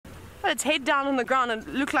its head down on the ground and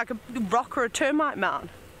looked like a rock or a termite mound.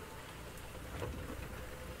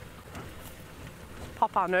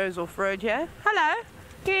 Pop our nose off road here. Hello.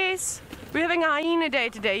 Yes. We're having a hyena day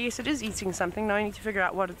today. Yes, it is eating something. Now I need to figure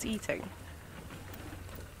out what it's eating.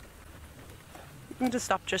 You can just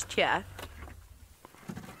stop just here.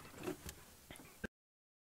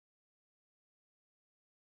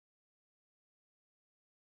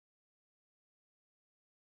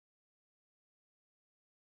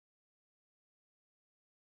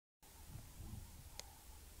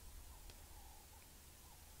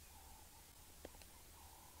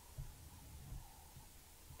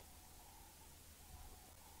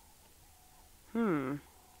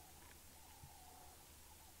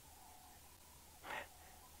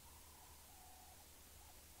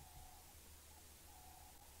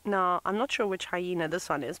 Now, I'm not sure which hyena this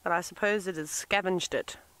one is, but I suppose it has scavenged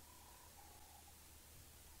it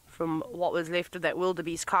from what was left of that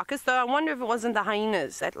wildebeest carcass. Though I wonder if it wasn't the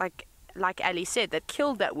hyenas that, like Ali said, that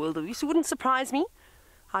killed that wildebeest. It wouldn't surprise me.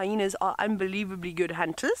 Hyenas are unbelievably good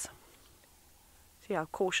hunters. See how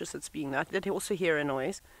cautious it's being. I did also hear a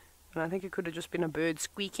noise, and I think it could have just been a bird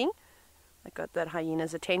squeaking that got that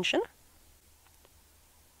hyena's attention.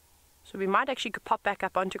 So we might actually pop back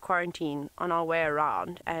up onto quarantine on our way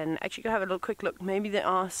around and actually go have a little quick look. Maybe there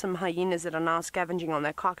are some hyenas that are now scavenging on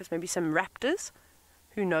that carcass, maybe some raptors.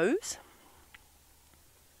 Who knows?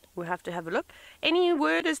 We'll have to have a look. Any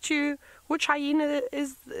word as to which hyena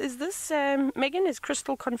is this, Megan? Is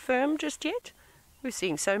Crystal confirmed just yet? We're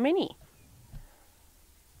seeing so many.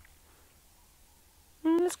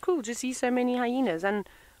 It's cool to see so many hyenas, and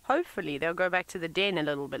hopefully they'll go back to the den a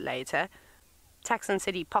little bit later. Taxon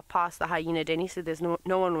said he popped past the hyena den. He said there's no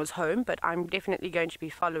one was home, but I'm definitely going to be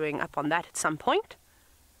following up on that at some point.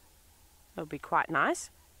 It'll be quite nice.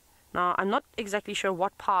 Now, I'm not exactly sure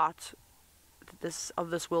what part of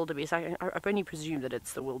this wildebeest, I've only presumed that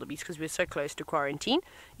it's the wildebeest because we're so close to quarantine,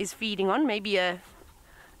 is feeding on. Maybe a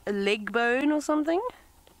leg bone or something.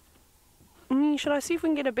 Should I see if we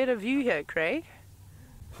can get a better view here, Craig?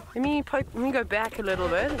 Let me go back a little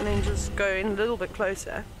bit and then just go in a little bit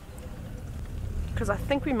closer, because I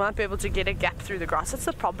think we might be able to get a gap through the grass. That's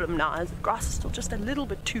the problem now, is the grass is still just a little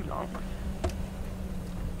bit too long.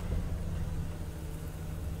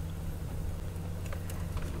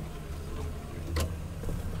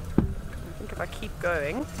 I think if I keep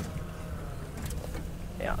going,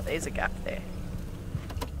 yeah, there's a gap there.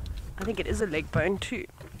 I think it is a leg bone too.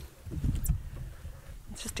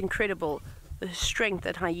 It's just incredible the strength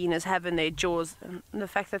that hyenas have in their jaws, and the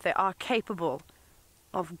fact that they are capable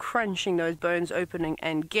of crunching those bones opening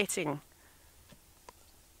and getting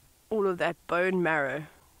all of that bone marrow.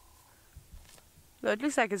 Though it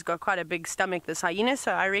looks like it's got quite a big stomach, this hyena,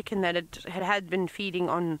 so I reckon that it had been feeding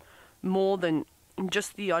on more than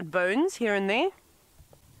just the odd bones here and there.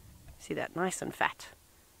 See that? Nice and fat.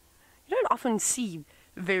 You don't often see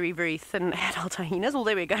very, very thin adult hyenas. Well,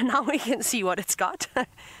 there we go. Now we can see what it's got.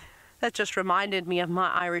 That just reminded me of my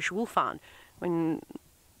Irish wolfhound, when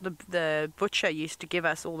the butcher used to give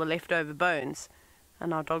us all the leftover bones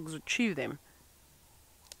and our dogs would chew them.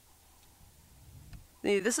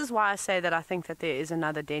 This is why I say that I think that there is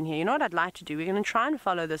another den here. You know what I'd like to do? We're going to try and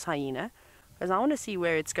follow this hyena, because I want to see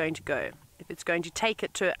where it's going to go. If it's going to take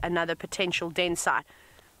it to another potential den site.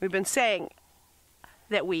 We've been saying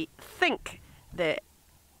that we think they're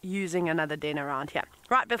using another den around here.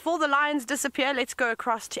 Right, before the lions disappear, let's go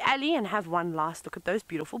across to Ali and have one last look at those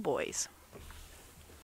beautiful boys.